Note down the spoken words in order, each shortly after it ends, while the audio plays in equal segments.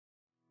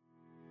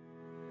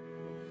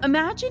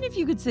Imagine if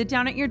you could sit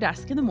down at your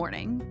desk in the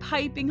morning,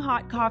 piping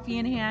hot coffee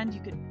in hand. You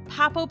could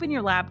pop open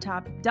your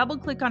laptop,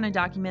 double-click on a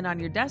document on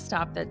your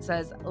desktop that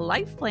says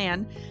Life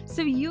Plan,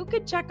 so you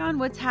could check on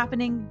what's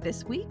happening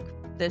this week,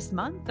 this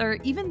month, or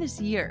even this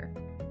year.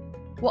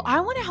 Well, I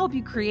want to help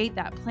you create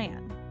that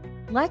plan.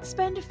 Let's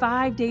spend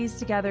 5 days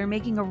together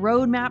making a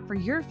roadmap for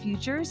your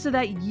future so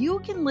that you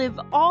can live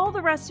all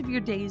the rest of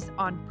your days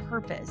on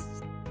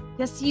purpose.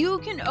 Yes, you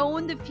can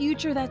own the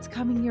future that's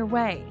coming your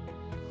way.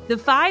 The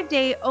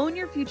 5-day Own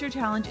Your Future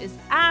Challenge is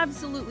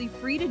absolutely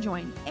free to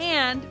join,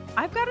 and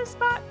I've got a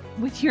spot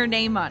with your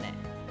name on it.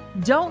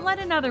 Don't let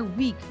another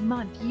week,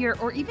 month, year,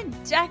 or even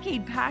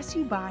decade pass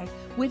you by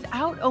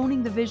without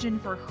owning the vision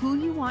for who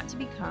you want to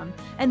become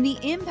and the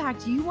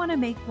impact you want to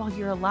make while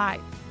you're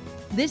alive.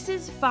 This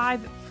is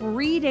 5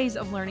 free days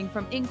of learning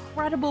from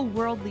incredible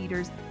world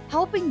leaders,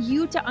 helping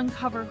you to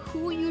uncover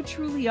who you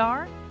truly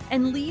are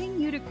and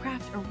leading you to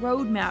craft a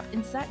roadmap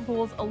and set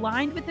goals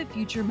aligned with the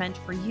future meant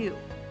for you.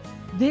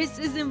 This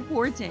is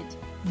important.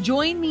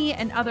 Join me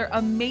and other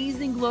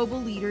amazing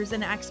global leaders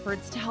and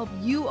experts to help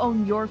you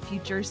own your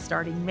future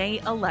starting May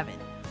 11th.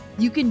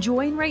 You can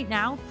join right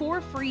now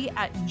for free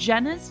at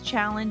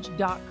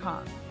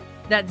jennaschallenge.com.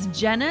 That's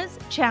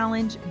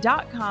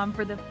jennaschallenge.com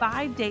for the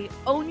 5-day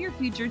Own Your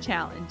Future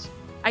Challenge.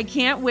 I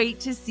can't wait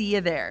to see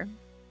you there.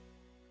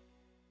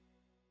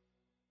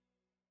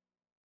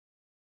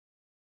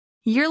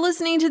 You're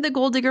listening to the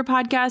Goal Digger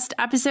Podcast,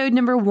 episode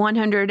number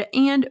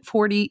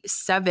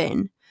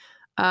 147.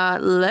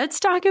 Let's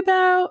talk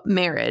about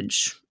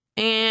marriage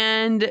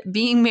and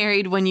being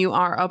married when you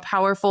are a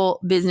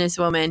powerful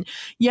businesswoman.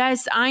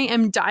 Yes, I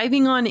am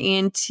diving on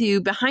into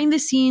behind the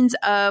scenes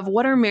of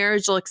what our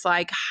marriage looks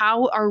like,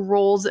 how our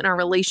roles in our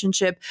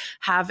relationship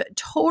have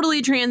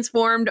totally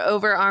transformed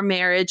over our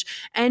marriage,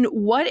 and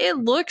what it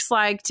looks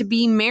like to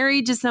be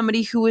married to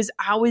somebody who is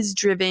always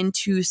driven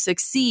to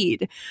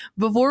succeed.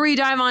 Before we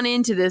dive on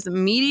into this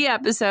meaty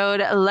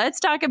episode, let's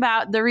talk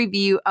about the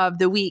review of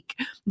the week.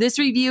 This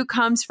review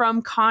comes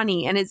from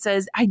Connie, and it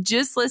says, I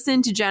just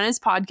listened to Jenna's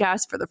podcast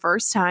for the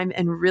first time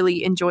and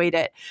really enjoyed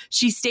it.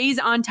 She stays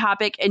on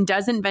topic and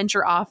doesn't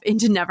venture off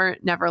into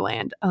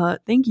Neverland.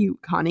 Thank you,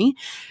 Connie.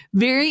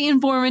 Very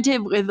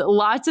informative with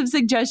lots of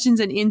suggestions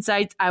and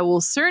insights. I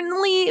will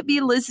certainly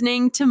be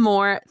listening to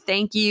more.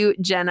 Thank you,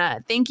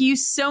 Jenna. Thank you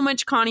so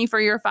much, Connie, for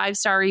your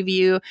 5-star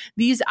review.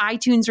 These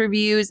iTunes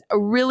reviews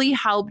really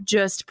help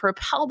just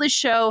propel the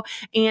show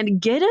and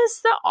get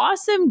us the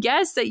awesome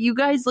guests that you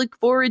guys look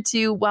forward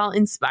to while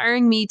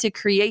inspiring me to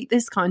create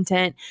this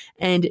content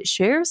and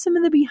share some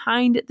of the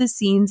behind the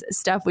scenes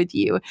stuff with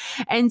you.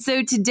 And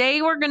so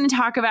today we're going to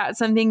talk about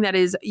something that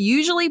is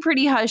usually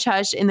pretty hush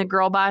hush in the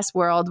girl boss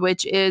world,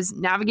 which is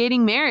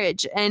navigating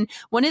marriage. And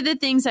one of the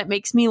things that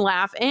makes me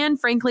laugh and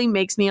frankly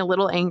makes me a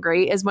little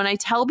angry is when I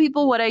tell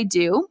people what I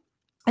do,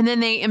 and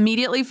then they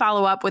immediately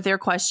follow up with their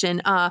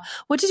question,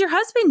 what does your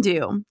husband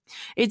do?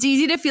 It's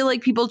easy to feel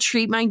like people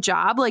treat my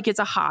job like it's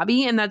a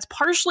hobby, and that's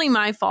partially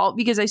my fault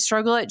because I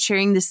struggle at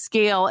sharing the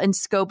scale and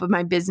scope of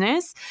my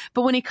business.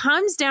 But when it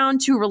comes down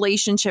to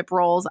relationship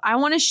roles, I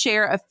want to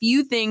share a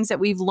few things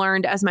that we've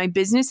learned as my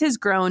business has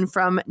grown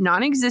from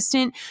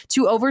non-existent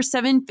to over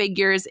 7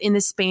 figures in the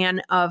span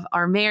of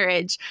our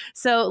marriage.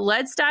 So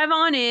let's dive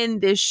on in.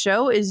 This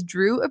show is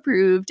Drew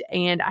approved,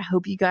 and I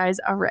hope you guys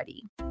are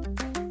ready.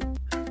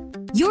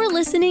 You're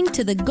listening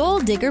to the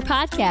Goal Digger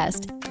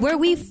Podcast, where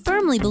we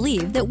firmly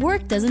believe that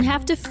work doesn't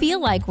have to feel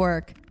like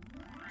work.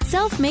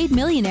 Self-made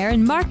millionaire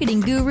and marketing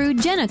guru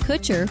Jenna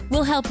Kutcher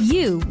will help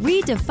you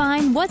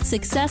redefine what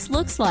success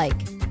looks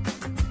like.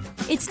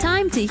 It's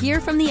time to hear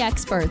from the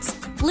experts,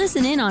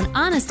 listen in on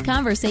honest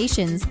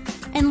conversations,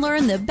 and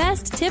learn the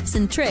best tips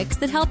and tricks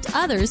that helped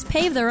others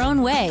pave their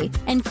own way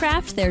and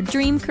craft their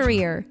dream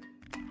career.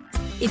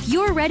 If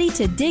you're ready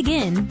to dig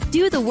in,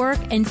 do the work,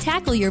 and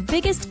tackle your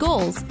biggest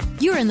goals,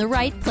 you're in the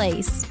right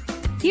place.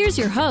 Here's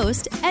your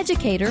host,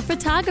 educator,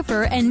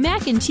 photographer, and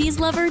mac and cheese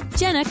lover,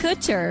 Jenna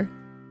Kutcher.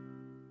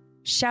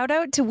 Shout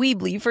out to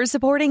Weebly for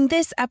supporting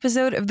this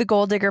episode of the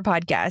Goal Digger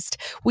Podcast.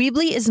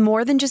 Weebly is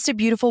more than just a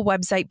beautiful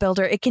website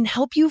builder. It can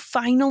help you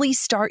finally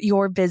start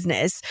your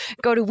business.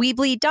 Go to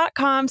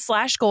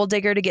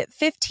Weebly.com/goaldigger to get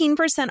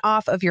 15%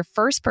 off of your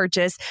first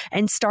purchase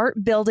and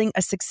start building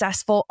a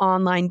successful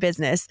online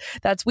business.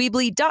 That's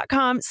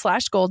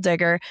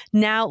Weebly.com/goaldigger.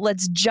 Now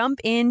let's jump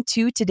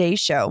into today's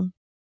show.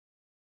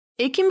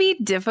 It can be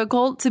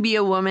difficult to be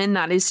a woman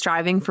that is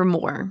striving for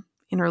more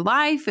in her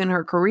life, in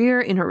her career,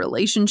 in her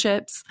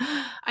relationships.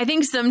 I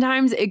think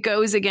sometimes it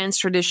goes against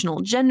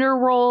traditional gender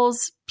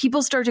roles.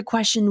 People start to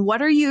question,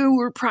 what are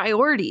your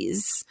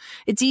priorities?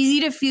 It's easy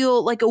to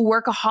feel like a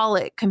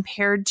workaholic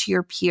compared to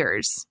your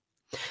peers.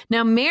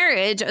 Now,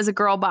 marriage as a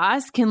girl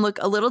boss can look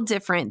a little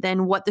different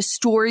than what the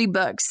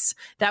storybooks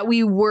that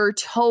we were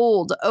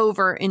told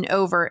over and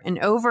over and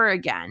over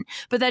again.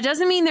 But that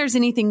doesn't mean there's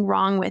anything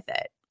wrong with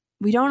it.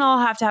 We don't all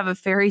have to have a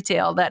fairy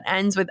tale that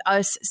ends with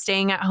us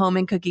staying at home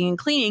and cooking and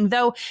cleaning,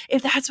 though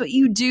if that's what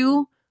you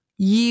do,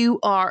 you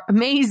are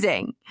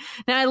amazing.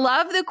 Now, I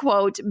love the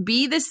quote,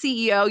 be the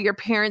CEO your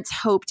parents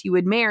hoped you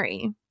would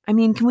marry. I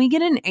mean, can we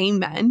get an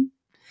amen?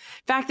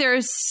 In fact, there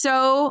is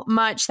so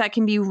much that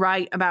can be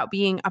right about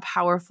being a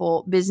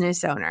powerful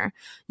business owner.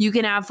 You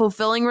can have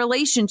fulfilling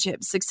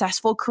relationships,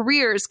 successful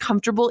careers,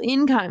 comfortable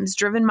incomes,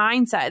 driven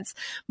mindsets.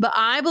 But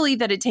I believe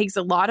that it takes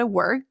a lot of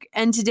work.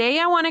 And today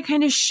I want to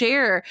kind of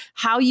share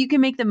how you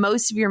can make the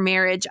most of your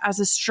marriage as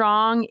a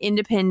strong,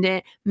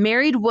 independent,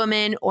 married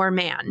woman or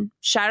man.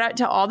 Shout out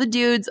to all the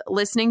dudes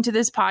listening to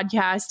this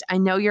podcast. I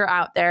know you're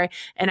out there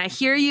and I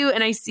hear you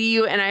and I see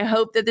you. And I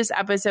hope that this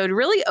episode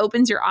really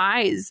opens your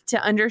eyes to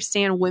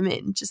understand women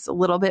just a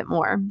little bit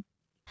more.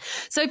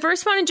 So I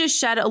first want to just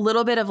shed a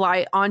little bit of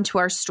light onto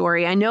our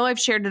story. I know I've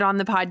shared it on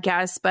the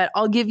podcast, but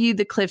I'll give you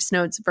the Cliff's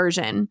Notes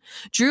version.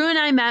 Drew and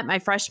I met my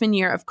freshman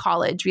year of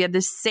college. We had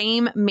the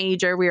same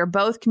major. We were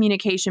both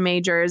communication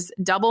majors,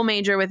 double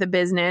major with a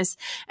business,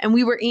 and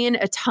we were in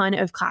a ton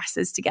of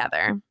classes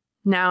together.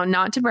 Now,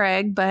 not to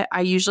brag, but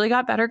I usually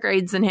got better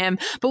grades than him,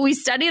 but we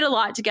studied a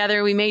lot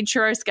together. We made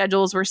sure our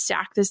schedules were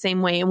stacked the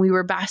same way, and we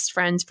were best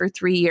friends for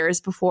 3 years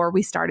before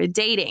we started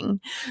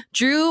dating.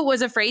 Drew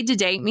was afraid to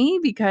date me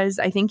because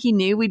I think he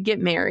knew we'd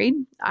get married.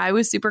 I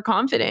was super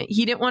confident.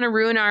 He didn't want to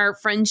ruin our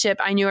friendship.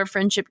 I knew our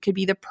friendship could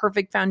be the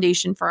perfect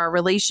foundation for our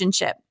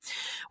relationship.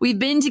 We've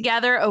been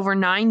together over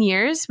 9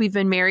 years. We've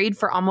been married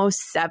for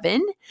almost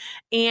 7.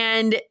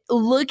 And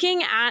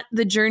looking at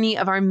the journey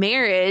of our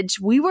marriage,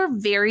 we were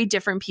very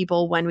different people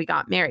when we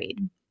got married.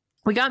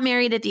 We got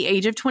married at the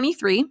age of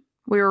 23.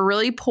 We were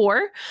really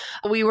poor.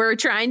 We were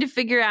trying to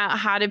figure out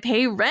how to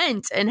pay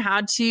rent and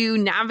how to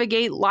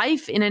navigate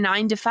life in a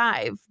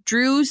 9-to-5.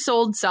 Drew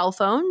sold cell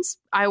phones.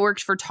 I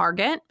worked for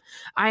Target.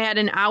 I had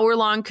an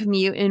hour-long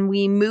commute, and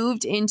we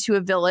moved into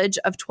a village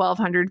of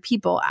 1,200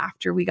 people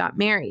after we got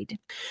married.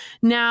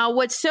 Now,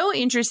 what's so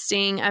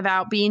interesting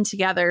about being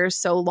together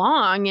so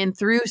long and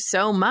through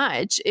so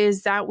much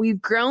is that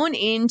we've grown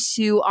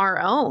into our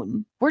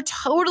own. We're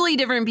totally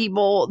different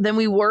people than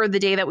we were the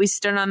day that we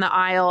stood on the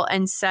aisle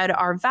and said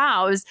our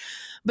vows,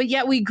 but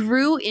yet we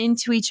grew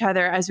into each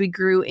other as we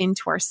grew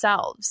into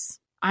ourselves.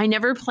 I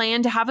never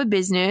planned to have a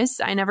business.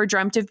 I never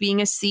dreamt of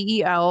being a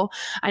CEO.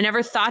 I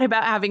never thought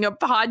about having a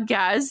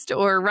podcast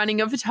or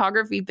running a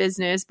photography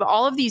business, but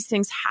all of these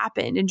things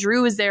happened and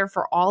Drew was there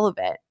for all of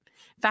it.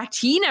 In fact,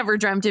 he never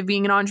dreamt of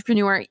being an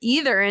entrepreneur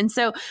either. And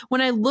so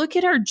when I look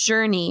at our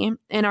journey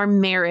and our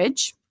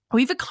marriage,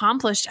 we've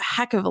accomplished a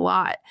heck of a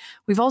lot.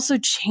 We've also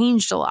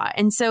changed a lot.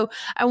 And so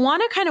I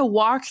want to kind of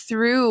walk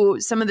through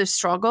some of the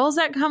struggles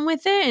that come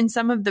with it and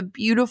some of the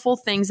beautiful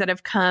things that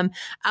have come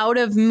out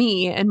of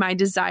me and my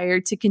desire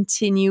to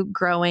continue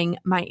growing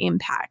my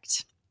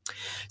impact.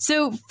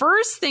 So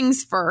first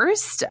things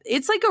first,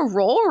 it's like a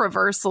role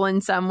reversal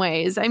in some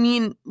ways. I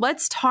mean,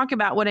 let's talk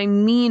about what I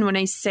mean when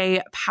I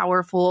say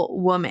powerful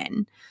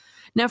woman.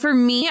 Now, for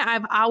me,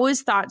 I've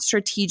always thought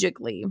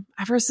strategically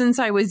ever since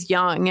I was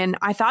young, and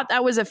I thought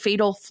that was a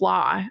fatal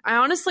flaw. I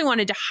honestly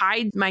wanted to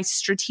hide my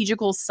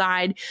strategical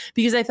side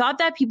because I thought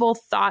that people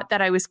thought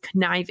that I was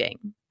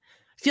conniving.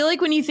 I feel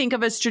like when you think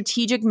of a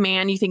strategic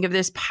man, you think of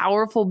this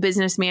powerful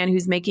businessman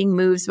who's making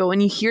moves. But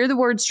when you hear the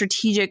word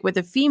strategic with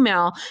a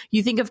female,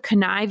 you think of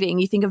conniving,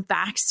 you think of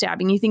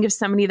backstabbing, you think of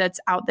somebody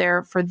that's out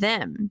there for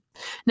them.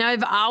 Now,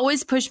 I've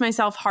always pushed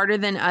myself harder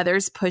than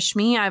others push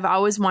me. I've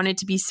always wanted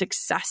to be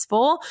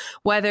successful,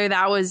 whether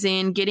that was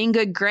in getting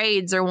good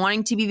grades or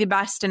wanting to be the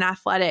best in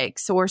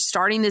athletics or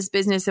starting this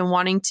business and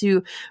wanting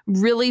to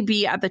really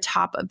be at the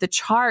top of the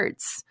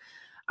charts.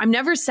 I'm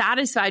never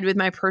satisfied with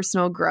my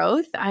personal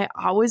growth. I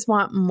always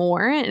want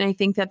more. And I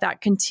think that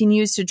that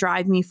continues to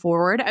drive me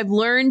forward. I've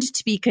learned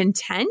to be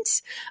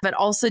content, but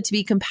also to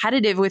be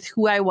competitive with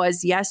who I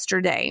was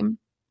yesterday.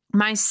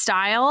 My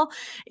style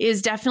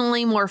is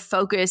definitely more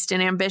focused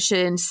and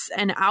ambitious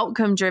and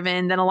outcome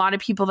driven than a lot of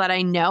people that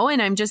I know.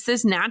 And I'm just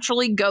this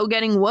naturally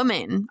go-getting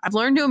woman. I've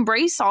learned to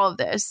embrace all of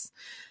this.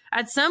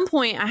 At some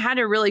point, I had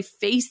to really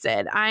face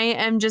it. I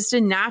am just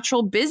a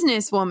natural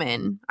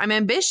businesswoman. I'm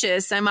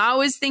ambitious. I'm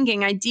always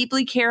thinking. I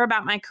deeply care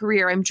about my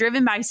career. I'm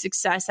driven by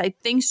success. I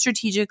think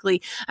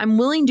strategically. I'm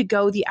willing to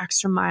go the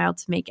extra mile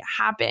to make it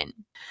happen.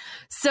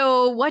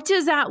 So what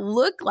does that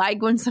look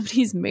like when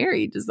somebody's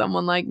married to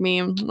someone like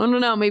me? I don't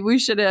know. Maybe we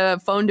should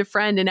have phoned a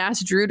friend and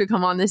asked Drew to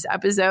come on this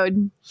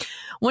episode.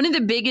 One of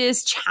the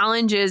biggest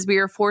challenges we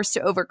were forced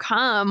to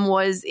overcome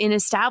was in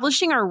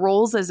establishing our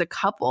roles as a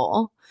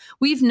couple.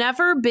 We've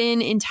never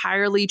been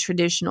entirely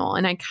traditional,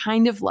 and I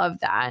kind of love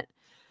that.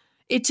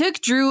 It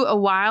took Drew a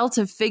while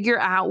to figure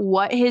out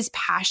what his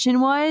passion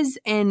was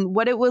and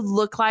what it would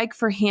look like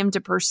for him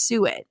to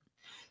pursue it.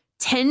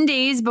 10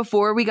 days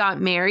before we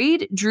got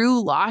married,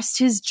 Drew lost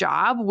his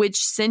job,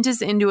 which sent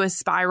us into a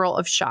spiral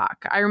of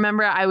shock. I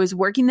remember I was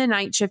working the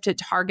night shift at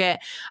Target.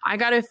 I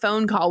got a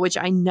phone call, which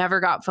I never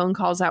got phone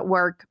calls at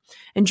work.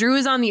 And Drew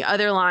was on the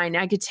other line.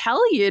 I could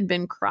tell he had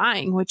been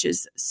crying, which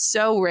is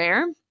so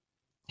rare.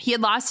 He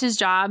had lost his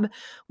job.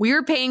 We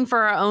were paying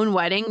for our own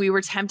wedding. We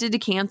were tempted to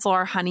cancel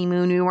our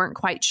honeymoon. We weren't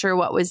quite sure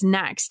what was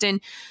next.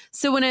 And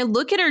so when I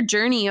look at our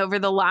journey over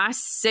the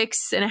last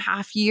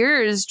 6.5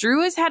 years,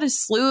 Drew has had a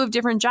slew of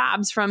different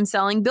jobs, from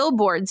selling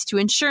billboards to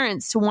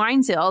insurance to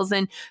wine sales,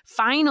 and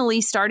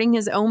finally starting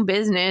his own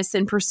business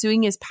and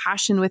pursuing his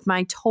passion with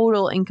my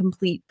total and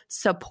complete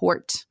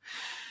support.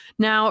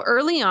 Now,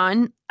 early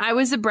on, I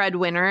was a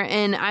breadwinner,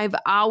 and I've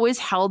always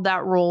held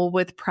that role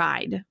with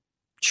pride.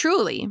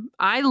 Truly,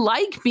 I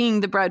like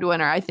being the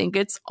breadwinner. I think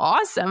it's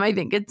awesome. I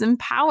think it's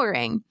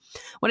empowering.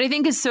 What I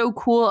think is so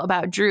cool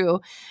about Drew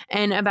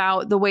and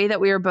about the way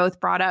that we were both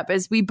brought up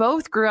is we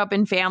both grew up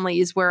in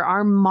families where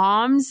our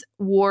moms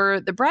were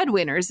the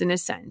breadwinners in a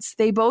sense.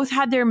 They both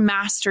had their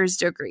master's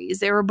degrees.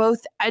 They were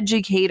both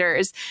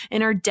educators.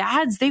 And our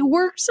dads, they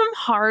worked some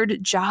hard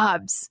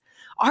jobs.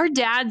 Our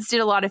dads did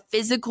a lot of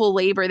physical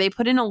labor. They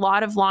put in a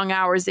lot of long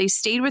hours. They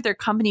stayed with their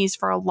companies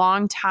for a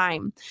long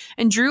time.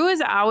 And Drew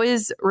has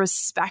always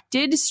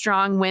respected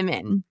strong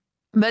women.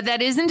 But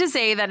that isn't to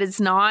say that it's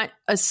not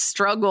a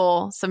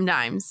struggle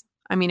sometimes.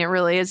 I mean, it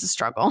really is a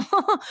struggle.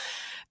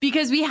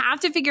 Because we have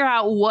to figure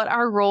out what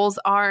our roles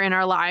are in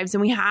our lives,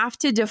 and we have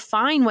to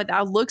define what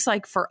that looks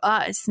like for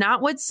us,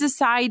 not what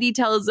society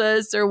tells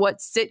us or what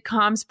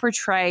sitcoms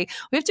portray.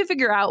 We have to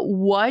figure out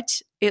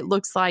what it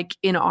looks like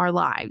in our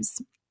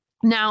lives.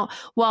 Now,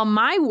 while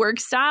my work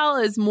style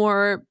is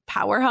more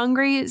power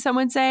hungry, some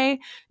would say,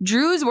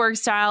 Drew's work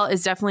style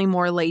is definitely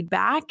more laid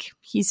back.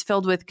 He's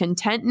filled with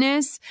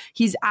contentness.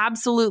 He's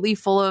absolutely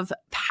full of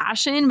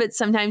passion, but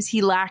sometimes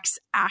he lacks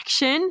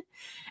action.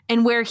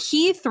 And where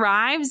he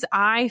thrives,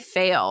 I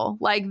fail.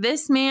 Like,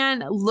 this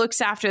man looks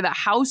after the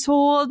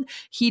household.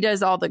 He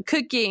does all the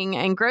cooking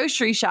and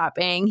grocery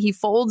shopping. He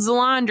folds the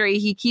laundry.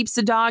 He keeps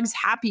the dogs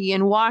happy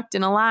and walked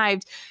and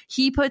alive.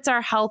 He puts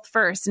our health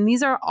first. And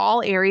these are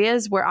all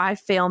areas where I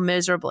fail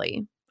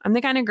miserably. I'm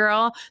the kind of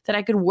girl that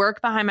I could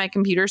work behind my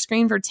computer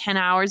screen for 10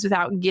 hours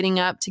without getting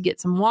up to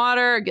get some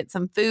water or get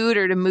some food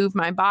or to move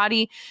my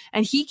body.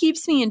 And he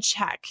keeps me in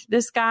check.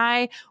 This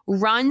guy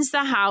runs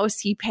the house.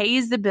 He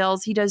pays the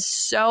bills. He does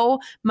so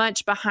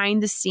much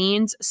behind the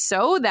scenes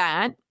so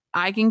that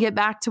I can get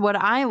back to what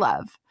I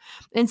love.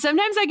 And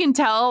sometimes I can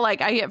tell,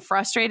 like, I get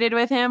frustrated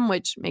with him,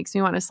 which makes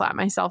me want to slap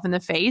myself in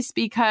the face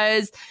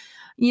because,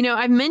 you know,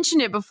 I've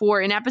mentioned it before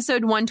in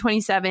episode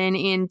 127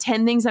 in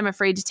 10 Things I'm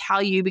Afraid to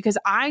Tell You, because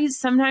I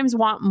sometimes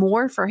want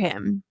more for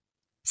him.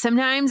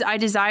 Sometimes I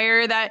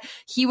desire that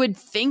he would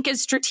think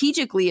as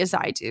strategically as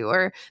I do,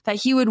 or that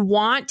he would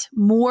want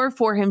more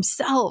for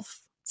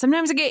himself.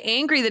 Sometimes I get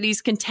angry that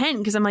he's content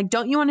because I'm like,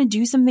 don't you want to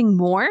do something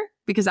more?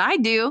 Because I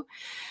do.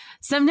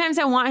 Sometimes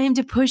I want him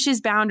to push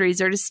his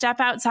boundaries or to step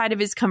outside of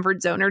his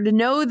comfort zone, or to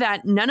know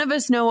that none of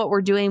us know what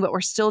we're doing, but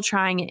we're still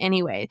trying it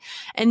anyway.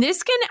 And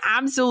this can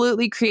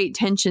absolutely create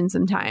tension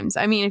sometimes.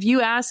 I mean, if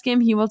you ask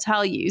him, he will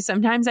tell you.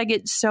 Sometimes I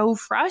get so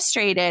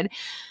frustrated.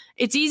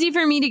 It's easy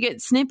for me to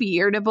get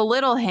snippy or to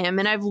belittle him.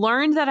 And I've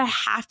learned that I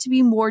have to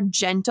be more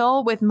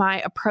gentle with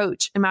my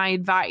approach and my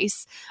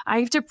advice. I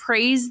have to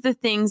praise the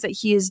things that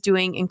he is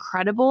doing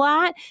incredible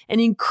at and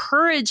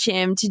encourage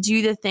him to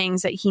do the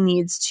things that he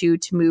needs to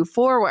move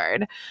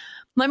forward.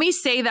 Let me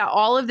say that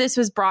all of this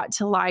was brought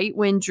to light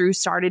when Drew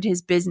started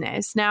his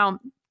business. Now,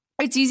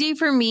 it's easy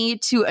for me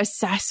to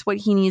assess what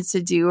he needs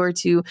to do or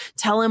to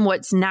tell him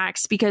what's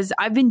next because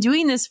I've been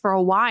doing this for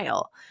a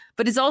while.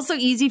 But it's also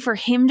easy for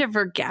him to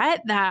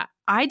forget that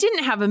I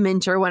didn't have a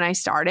mentor when I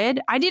started.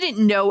 I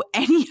didn't know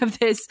any of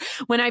this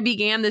when I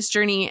began this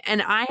journey,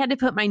 and I had to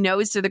put my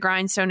nose to the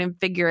grindstone and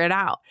figure it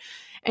out.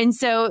 And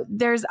so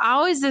there's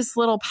always this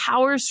little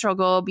power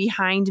struggle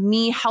behind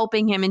me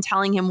helping him and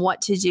telling him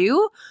what to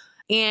do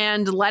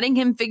and letting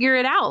him figure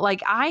it out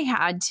like I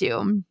had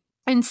to.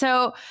 And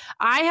so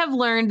I have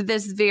learned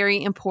this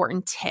very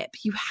important tip.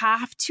 You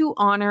have to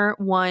honor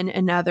one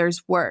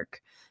another's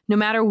work. No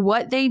matter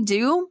what they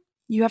do,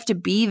 you have to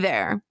be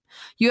there.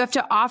 You have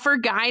to offer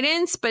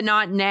guidance, but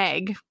not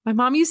nag. My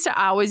mom used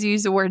to always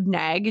use the word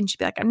nag, and she'd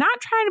be like, I'm not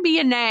trying to be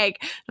a nag.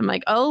 I'm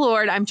like, oh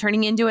Lord, I'm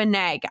turning into a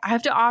nag. I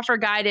have to offer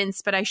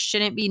guidance, but I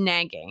shouldn't be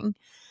nagging.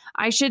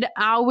 I should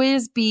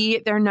always be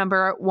their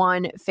number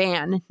one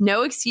fan.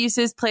 No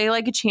excuses, play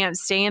like a champ,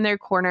 stay in their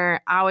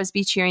corner, always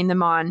be cheering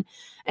them on.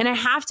 And I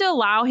have to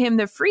allow him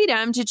the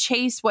freedom to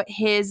chase what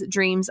his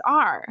dreams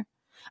are.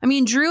 I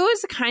mean, Drew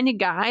is the kind of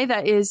guy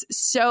that is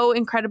so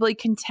incredibly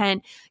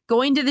content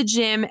going to the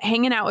gym,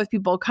 hanging out with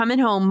people, coming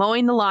home,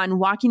 mowing the lawn,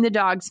 walking the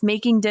dogs,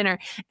 making dinner.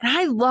 And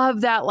I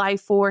love that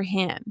life for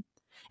him.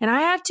 And I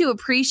have to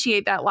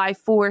appreciate that life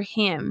for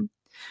him.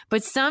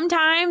 But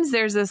sometimes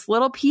there's this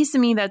little piece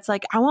of me that's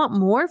like, I want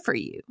more for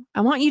you.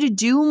 I want you to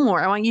do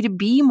more. I want you to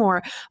be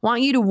more. I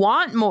want you to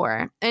want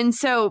more. And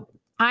so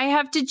I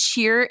have to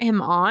cheer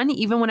him on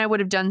even when I would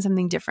have done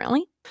something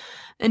differently.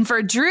 And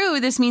for Drew,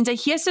 this means that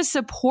he has to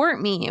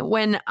support me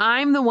when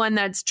I'm the one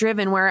that's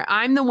driven, where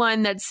I'm the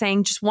one that's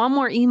saying just one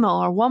more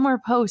email or one more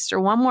post or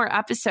one more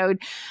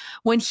episode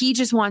when he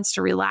just wants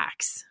to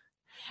relax.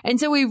 And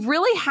so we've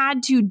really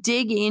had to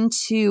dig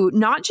into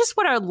not just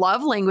what our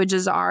love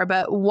languages are,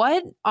 but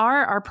what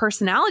are our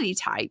personality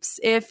types.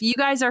 If you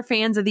guys are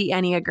fans of the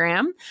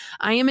Enneagram,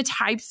 I am a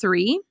type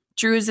 3.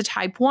 Drew is a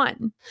type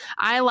 1.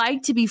 I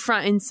like to be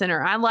front and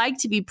center. I like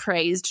to be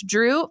praised.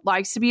 Drew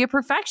likes to be a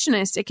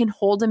perfectionist. It can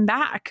hold him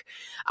back.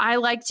 I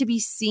like to be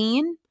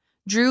seen.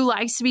 Drew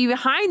likes to be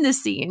behind the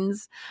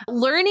scenes.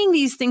 Learning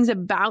these things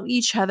about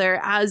each other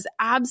has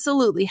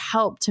absolutely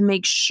helped to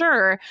make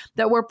sure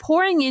that we're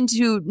pouring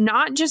into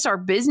not just our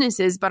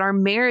businesses, but our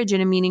marriage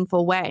in a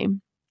meaningful way.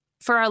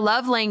 For our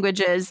love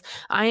languages,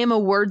 I am a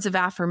words of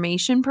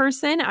affirmation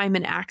person. I'm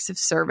an acts of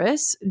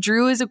service.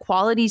 Drew is a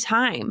quality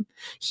time.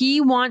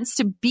 He wants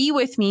to be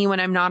with me when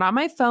I'm not on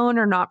my phone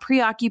or not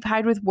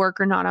preoccupied with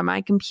work or not on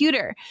my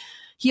computer.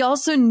 He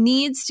also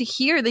needs to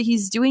hear that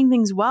he's doing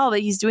things well, that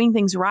he's doing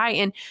things right.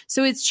 And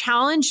so it's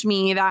challenged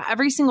me that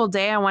every single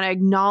day I want to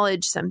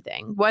acknowledge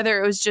something,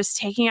 whether it was just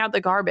taking out the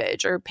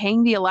garbage or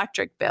paying the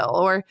electric bill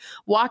or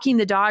walking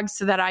the dog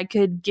so that I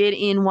could get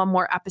in one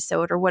more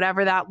episode or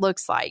whatever that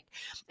looks like.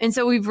 And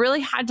so we've really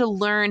had to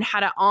learn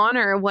how to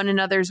honor one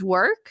another's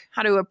work,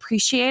 how to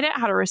appreciate it,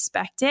 how to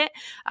respect it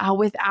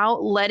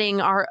without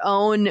letting our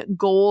own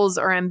goals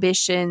or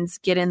ambitions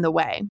get in the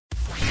way.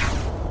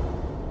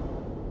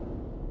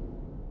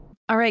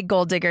 All right,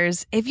 goal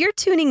diggers, if you're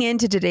tuning in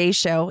to today's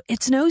show,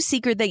 it's no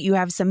secret that you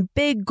have some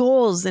big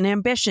goals and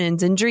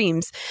ambitions and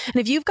dreams. And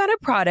if you've got a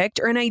product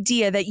or an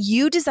idea that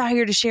you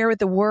desire to share with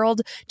the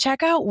world,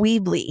 check out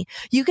Weebly.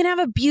 You can have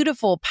a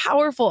beautiful,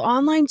 powerful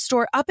online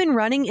store up and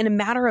running in a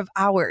matter of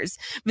hours.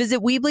 Visit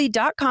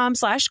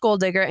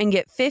Weebly.com/goaldigger and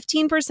get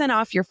 15%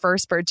 off your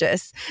first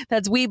purchase.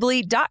 That's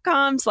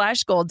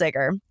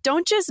Weebly.com/goaldigger.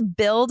 Don't just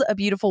build a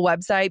beautiful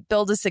website,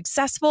 build a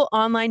successful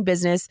online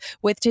business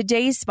with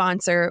today's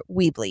sponsor,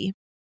 Weebly.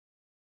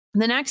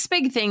 The next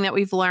big thing that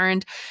we've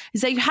learned is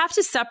that you have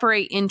to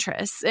separate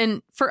interests.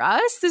 And for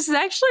us, this is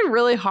actually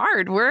really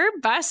hard. We're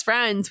best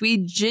friends. We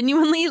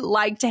genuinely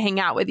like to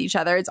hang out with each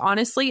other. It's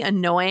honestly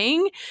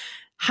annoying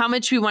how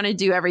much we want to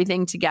do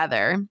everything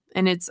together.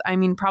 And it's,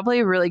 probably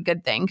a really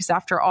good thing because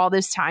after all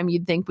this time,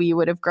 you'd think we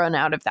would have grown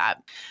out of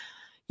that.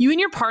 You and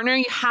your partner,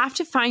 you have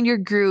to find your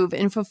groove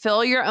and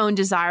fulfill your own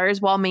desires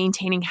while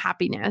maintaining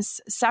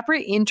happiness.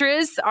 Separate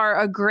interests are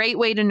a great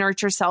way to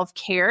nurture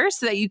self-care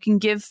so that you can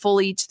give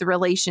fully to the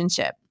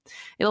relationship.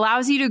 It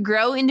allows you to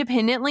grow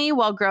independently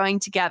while growing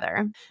together.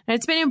 And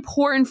it's been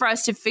important for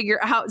us to figure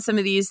out some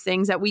of these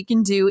things that we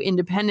can do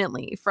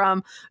independently,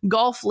 from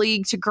golf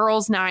league to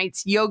girls'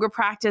 nights, yoga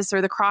practice,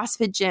 or the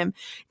CrossFit gym.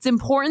 It's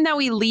important that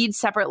we lead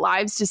separate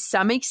lives to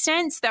some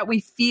extent so that we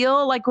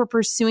feel like we're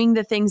pursuing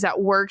the things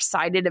that we're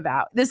excited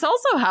about. This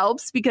also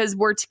helps because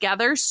we're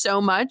together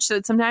so much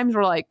that sometimes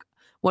we're like,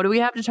 what do we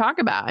have to talk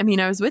about? I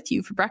was with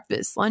you for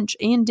breakfast, lunch,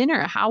 and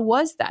dinner. How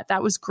was that?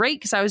 That was great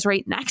because I was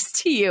right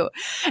next to you.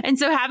 And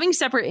so having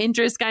separate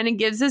interests kind of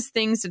gives us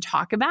things to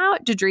talk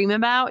about, to dream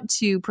about,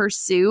 to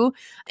pursue.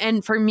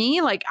 And for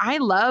me, I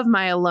love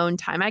my alone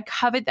time. I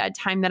covet that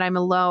time that I'm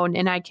alone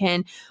and I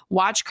can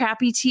watch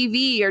crappy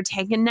TV or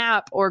take a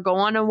nap or go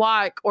on a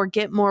walk or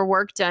get more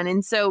work done.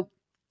 And so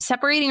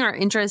separating our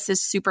interests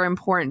is super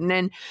important.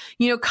 And,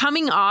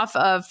 coming off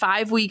of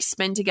 5 weeks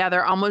spent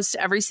together, almost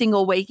every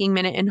single waking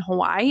minute in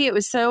Hawaii, it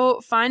was so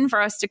fun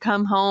for us to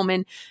come home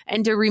and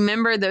to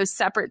remember those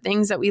separate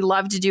things that we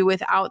love to do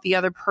without the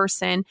other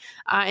person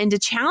and to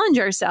challenge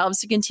ourselves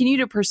to continue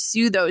to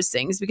pursue those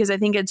things, because I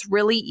think it's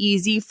really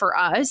easy for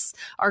us.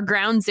 Our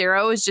ground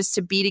zero is just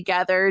to be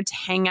together, to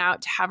hang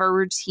out, to have a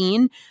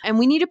routine. And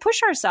we need to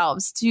push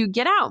ourselves to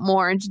get out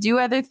more and to do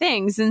other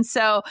things. And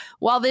so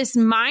while this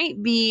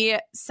might be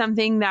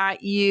something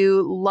that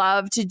you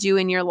love to do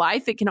in your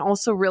life, it can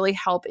also really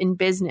help in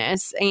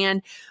business.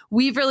 And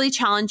we've really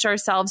challenged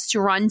ourselves to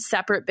run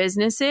separate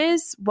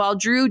businesses. While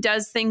Drew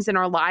does things in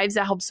our lives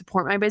that help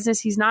support my business,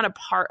 he's not a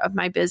part of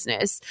my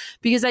business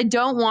because I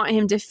don't want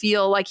him to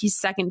feel like he's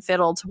second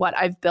fiddle to what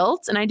I've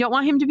built. And I don't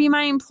want him to be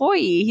my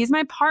employee. He's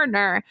my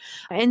partner.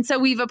 And so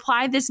we've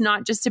applied this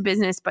not just to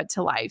business, but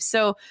to life.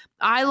 So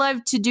I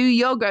love to do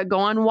yoga, go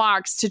on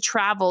walks, to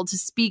travel, to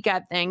speak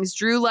at things.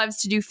 Drew loves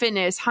to do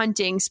fitness,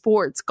 hunting,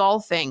 sports,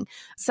 golfing.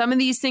 Some of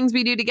these things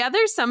we do together,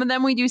 some of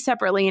them we do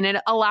separately. And it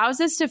allows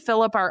us to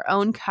fill up our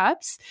own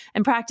cups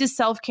and practice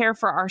self-care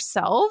for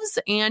ourselves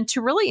and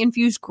to really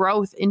infuse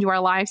growth into our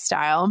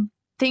lifestyle.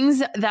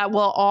 Things that will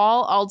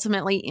all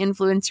ultimately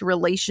influence your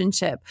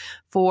relationship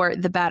for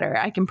the better,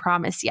 I can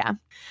promise you.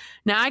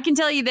 Now, I can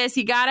tell you this,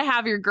 you got to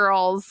have your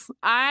girls.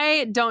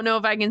 I don't know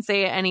if I can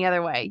say it any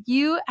other way.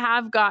 You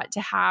have got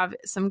to have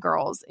some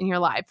girls in your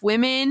life.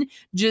 Women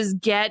just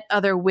get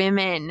other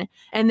women.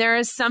 And there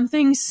is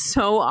something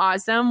so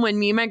awesome when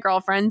me and my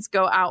girlfriends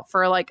go out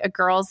for a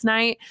girls'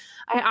 night.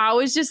 I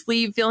always just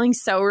leave feeling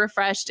so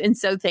refreshed and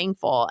so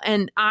thankful.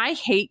 And I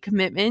hate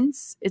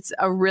commitments. It's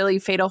a really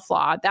fatal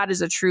flaw. That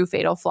is a true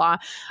fatal flaw.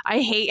 I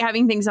hate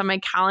having things on my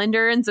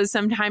calendar. And so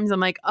sometimes I'm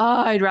like,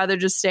 oh, I'd rather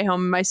just stay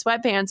home in my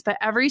sweatpants. But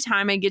every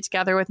time I get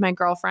together with my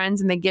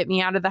girlfriends and they get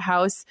me out of the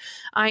house,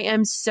 I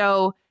am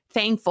so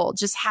thankful.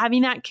 Just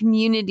having that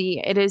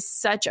community, it is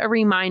such a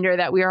reminder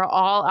that we are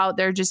all out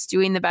there just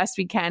doing the best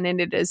we can.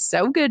 And it is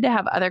so good to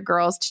have other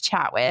girls to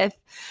chat with.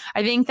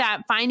 I think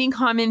that finding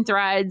common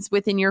threads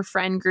within your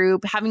friend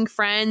group, having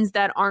friends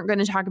that aren't going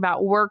to talk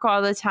about work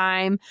all the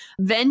time,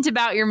 vent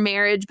about your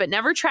marriage, but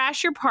never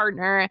trash your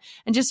partner,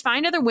 and just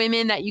find other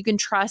women that you can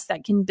trust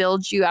that can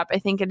build you up. I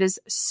think it is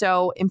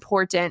so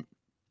important.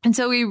 And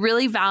so we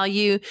really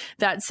value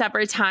that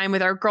separate time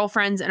with our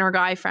girlfriends and our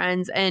guy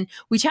friends. And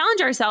we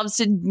challenge ourselves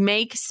to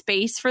make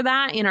space for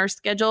that in our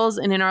schedules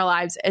and in our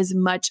lives as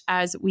much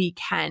as we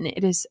can.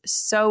 It is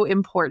so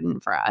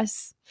important for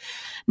us.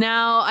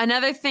 Now,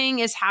 another thing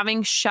is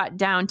having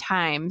shutdown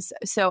times.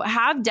 So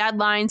have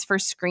deadlines for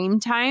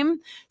screen time.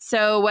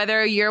 So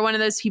whether you're one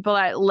of those people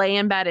that lay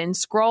in bed and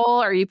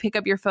scroll, or you pick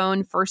up your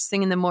phone first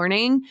thing in the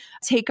morning,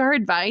 take our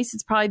advice.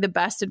 It's probably the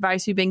best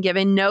advice we've been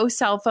given. No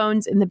cell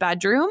phones in the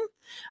bedroom.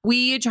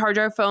 We charge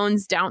our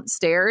phones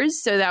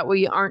downstairs so that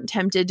we aren't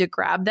tempted to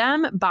grab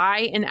them.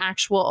 Buy an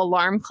actual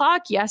alarm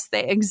clock. Yes,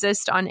 they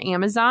exist on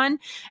Amazon.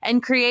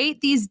 And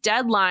create these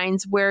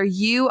deadlines where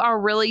you are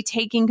really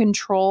taking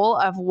control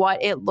of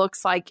what it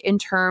looks like in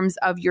terms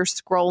of your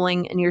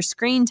scrolling and your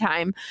screen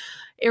time.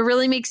 It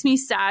really makes me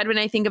sad when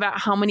I think about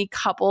how many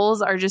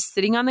couples are just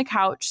sitting on the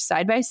couch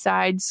side by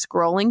side,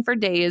 scrolling for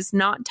days,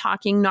 not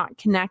talking, not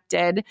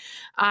connected.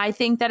 I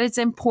think that it's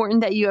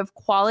important that you have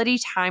quality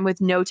time with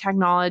no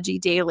technology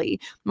daily.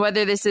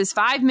 Whether this is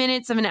 5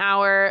 minutes of an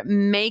hour,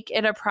 make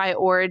it a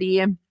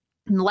priority.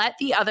 Let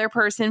the other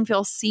person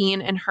feel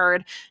seen and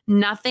heard.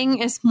 Nothing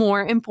is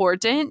more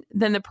important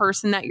than the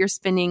person that you're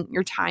spending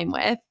your time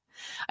with.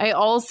 I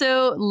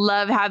also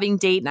love having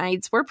date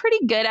nights. We're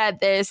pretty good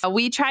at this.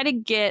 We try to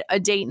get a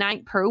date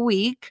night per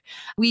week.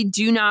 We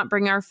do not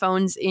bring our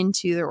phones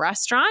into the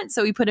restaurant,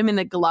 so we put them in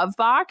the glove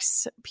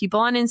box.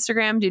 People on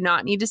Instagram do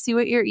not need to see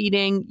what you're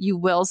eating. You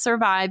will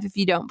survive if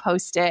you don't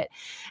post it.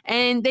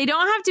 And they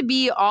don't have to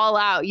be all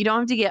out. You don't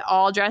have to get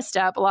all dressed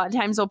up. A lot of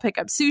times we'll pick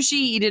up sushi,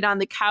 eat it on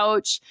the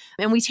couch,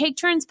 and we take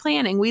turns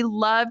planning. We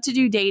love to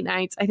do date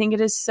nights. I think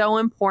it is so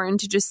important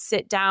to just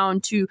sit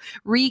down to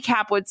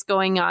recap what's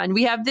going on.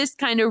 We have this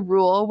kind of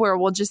rule where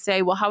we'll just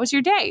say, well, how was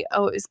your day?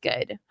 Oh, it was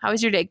good. How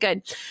was your day?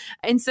 Good.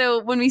 And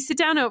so when we sit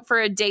down for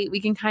a date, we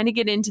can kind of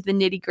get into the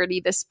nitty gritty,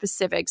 the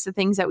specifics, the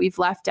things that we've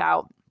left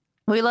out.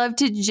 We love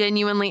to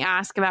genuinely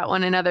ask about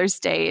one another's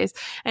days.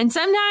 And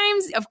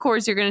sometimes, of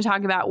course, you're going to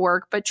talk about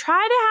work, but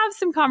try to have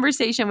some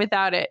conversation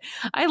without it.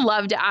 I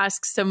love to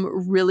ask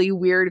some really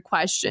weird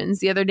questions.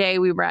 The other day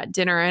we were at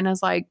dinner and I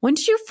was like, when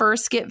did you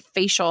first get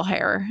facial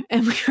hair?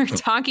 And we were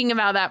talking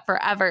about that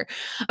forever.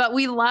 But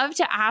we love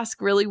to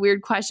ask really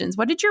weird questions.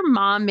 What did your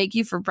mom make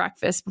you for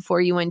breakfast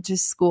before you went to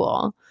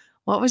school?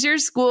 What was your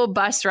school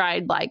bus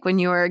ride like when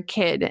you were a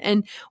kid?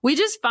 And we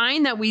just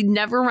find that we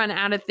never run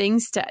out of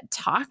things to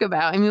talk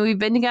about. I mean, we've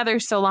been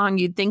together so long,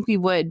 you'd think we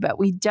would, but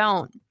we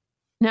don't.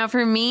 Now,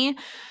 for me,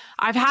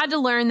 I've had to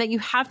learn that you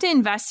have to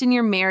invest in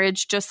your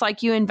marriage just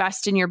like you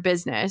invest in your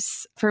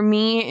business. For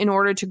me, in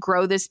order to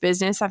grow this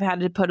business, I've had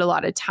to put a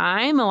lot of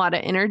time, a lot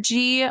of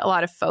energy, a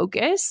lot of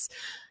focus.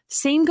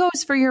 Same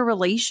goes for your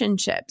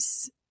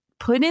relationships.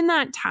 Put in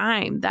that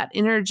time, that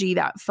energy,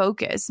 that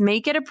focus.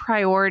 Make it a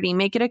priority.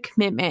 Make it a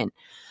commitment.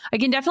 I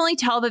can definitely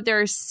tell that there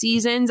are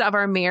seasons of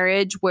our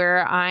marriage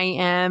where I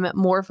am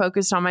more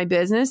focused on my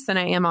business than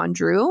I am on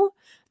Drew.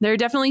 There are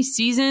definitely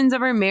seasons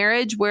of our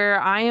marriage where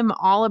I am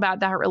all about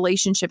that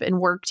relationship and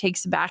work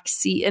takes a back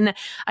seat. And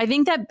I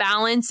think that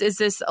balance is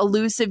this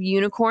elusive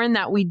unicorn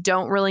that we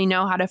don't really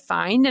know how to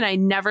find. And I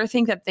never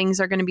think that things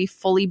are going to be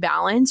fully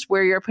balanced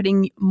where you're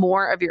putting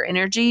more of your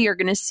energy, you're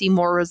going to see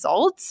more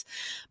results.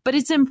 But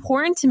it's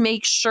important to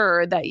make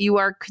sure that you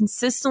are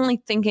consistently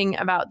thinking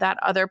about that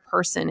other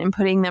person and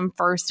putting them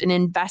first and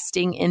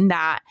investing in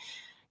that.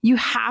 You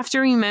have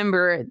to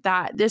remember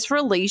that this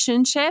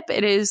relationship,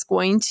 it is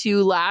going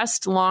to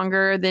last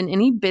longer than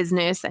any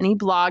business, any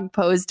blog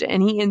post,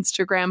 any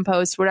Instagram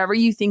post, whatever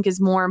you think is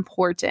more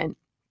important.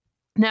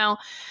 Now,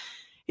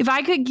 if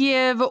I could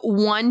give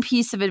one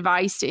piece of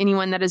advice to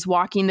anyone that is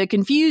walking the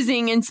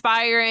confusing,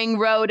 inspiring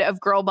road of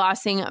girl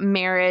bossing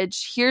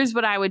marriage, here's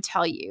what I would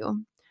tell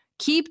you.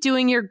 Keep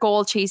doing your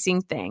goal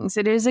chasing things.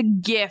 It is a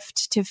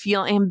gift to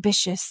feel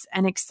ambitious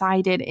and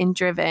excited and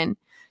driven.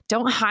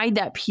 Don't hide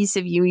that piece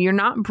of you. You're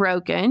not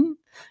broken.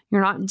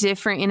 You're not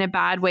different in a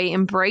bad way.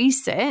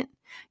 Embrace it.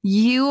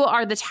 You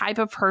are the type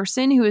of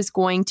person who is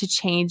going to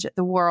change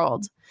the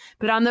world.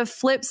 But on the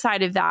flip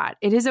side of that,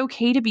 it is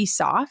okay to be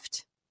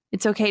soft.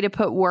 It's okay to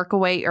put work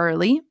away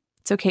early.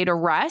 It's okay to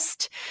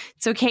rest.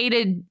 It's okay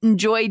to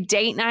enjoy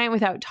date night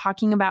without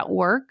talking about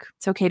work.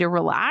 It's okay to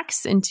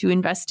relax and to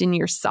invest in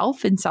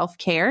yourself and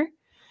self-care.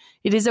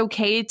 It is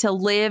okay to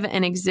live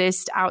and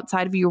exist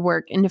outside of your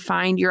work and to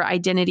find your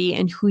identity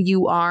and who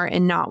you are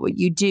and not what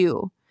you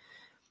do.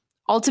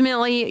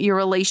 Ultimately, your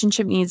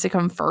relationship needs to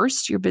come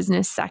first, your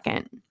business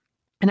second.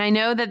 And I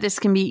know that this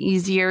can be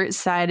easier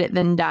said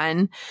than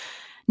done.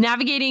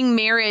 Navigating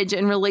marriage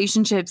and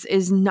relationships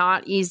is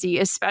not easy,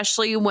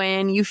 especially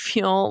when you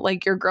feel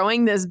like you're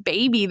growing this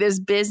baby, this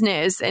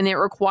business, and it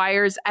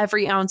requires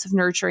every ounce of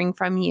nurturing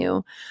from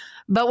you.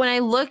 But when I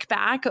look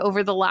back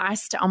over the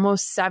last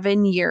almost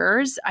 7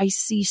 years, I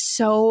see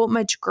so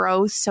much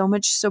growth, so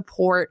much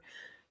support,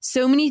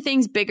 so many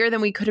things bigger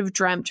than we could have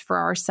dreamt for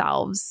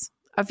ourselves.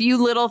 A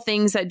few little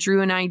things that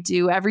Drew and I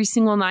do every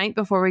single night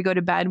before we go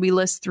to bed. We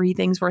list 3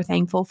 things we're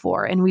thankful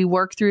for, and we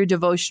work through a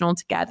devotional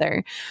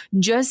together.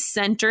 Just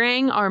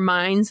centering our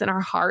minds and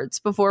our hearts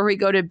before we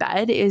go to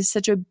bed is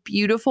such a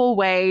beautiful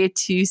way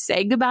to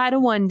say goodbye to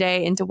one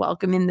day and to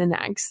welcome in the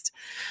next.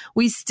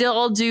 We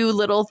still do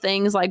little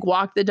things like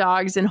walk the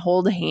dogs and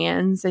hold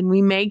hands, and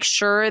we make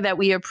sure that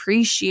we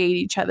appreciate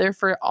each other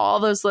for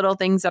all those little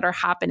things that are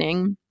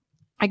happening.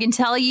 I can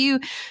tell you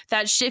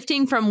that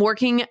shifting from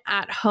working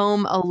at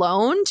home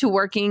alone to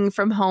working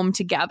from home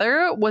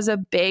together was a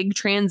big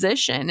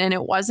transition, and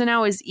it wasn't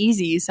always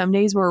easy. Some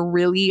days were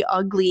really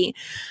ugly.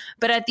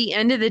 But at the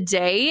end of the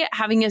day,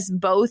 having us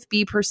both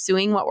be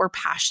pursuing what we're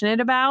passionate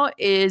about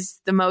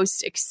is the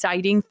most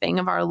exciting thing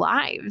of our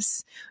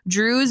lives.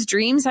 Drew's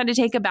dreams had to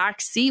take a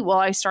back seat while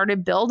I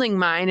started building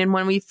mine. And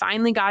when we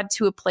finally got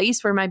to a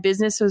place where my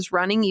business was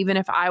running, even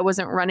if I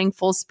wasn't running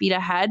full speed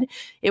ahead,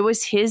 it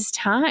was his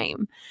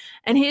time.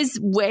 And his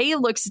way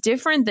looks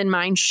different than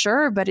mine,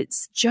 sure, but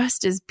it's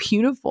just as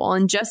beautiful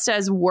and just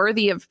as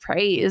worthy of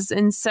praise.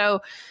 And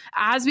so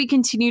as we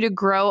continue to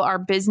grow our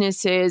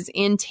businesses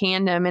in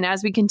tandem and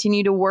as we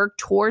continue to work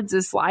towards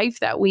this life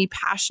that we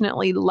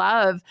passionately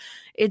love,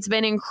 it's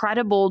been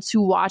incredible to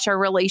watch our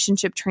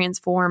relationship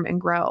transform and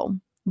grow.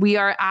 We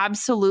are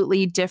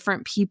absolutely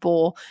different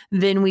people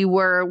than we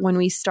were when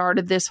we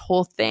started this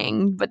whole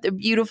thing. But the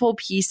beautiful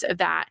piece of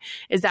that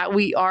is that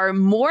we are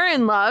more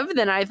in love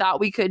than I thought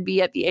we could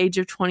be at the age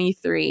of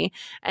 23,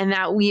 and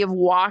that we have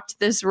walked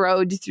this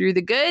road through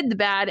the good, the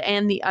bad,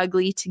 and the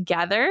ugly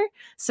together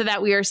so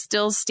that we are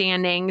still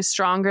standing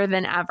stronger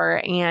than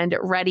ever and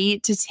ready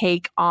to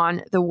take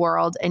on the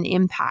world and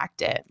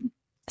impact it.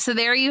 So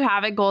there you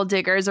have it, Goal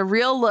Diggers, a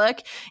real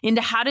look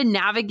into how to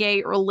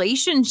navigate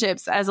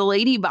relationships as a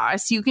lady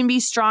boss. You can be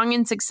strong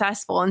and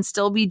successful and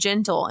still be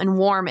gentle and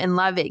warm and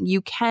loving. You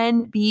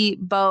can be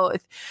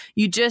both.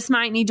 You just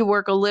might need to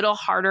work a little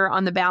harder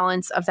on the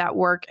balance of that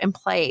work and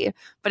play.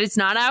 But it's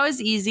not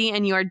always easy,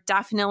 and you are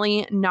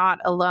definitely not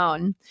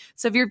alone.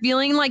 So if you're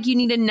feeling like you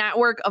need a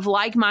network of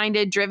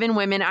like-minded, driven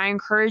women, I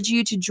encourage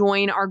you to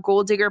join our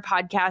Goal Digger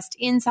Podcast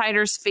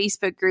Insiders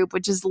Facebook group,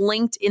 which is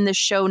linked in the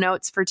show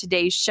notes for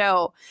today's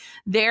show.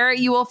 There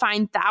you will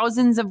find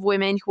thousands of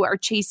women who are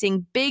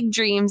chasing big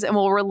dreams and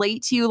will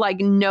relate to you like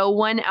no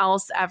one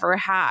else ever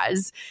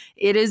has.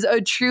 It is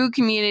a true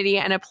community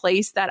and a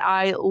place that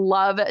I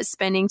love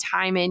spending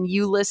time in.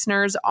 You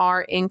listeners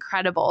are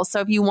incredible.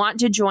 So if you want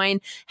to join,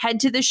 head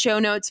to the show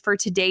notes for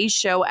today's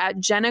show at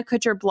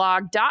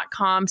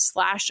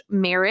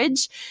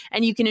jennakutcherblog.com/marriage,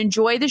 and you can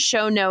enjoy the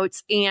show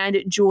notes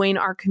and join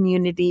our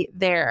community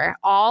there.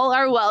 All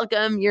are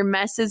welcome. Your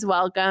mess is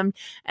welcome,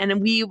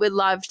 and we would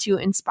love to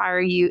inspire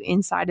you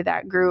inside of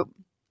that group.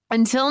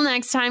 Until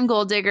next time,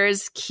 Goal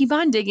Diggers, keep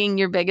on digging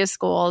your biggest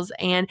goals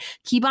and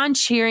keep on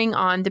cheering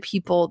on the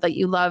people that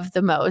you love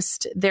the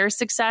most. Their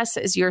success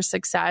is your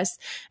success.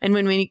 And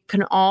when we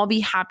can all be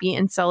happy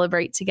and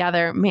celebrate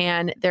together,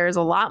 man, there's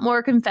a lot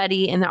more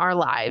confetti in our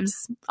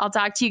lives. I'll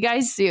talk to you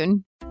guys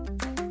soon.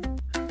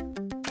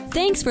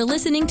 Thanks for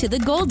listening to the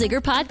Goal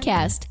Digger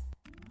Podcast.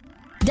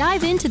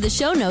 Dive into the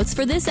show notes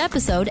for this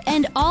episode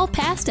and all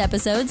past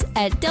episodes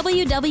at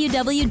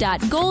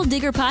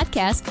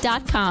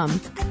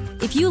www.goaldiggerpodcast.com.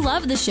 If you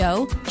love the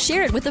show,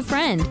 share it with a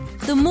friend.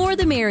 The more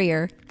the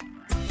merrier.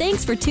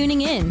 Thanks for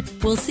tuning in.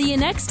 We'll see you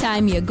next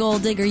time, you Goal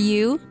Digger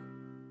you.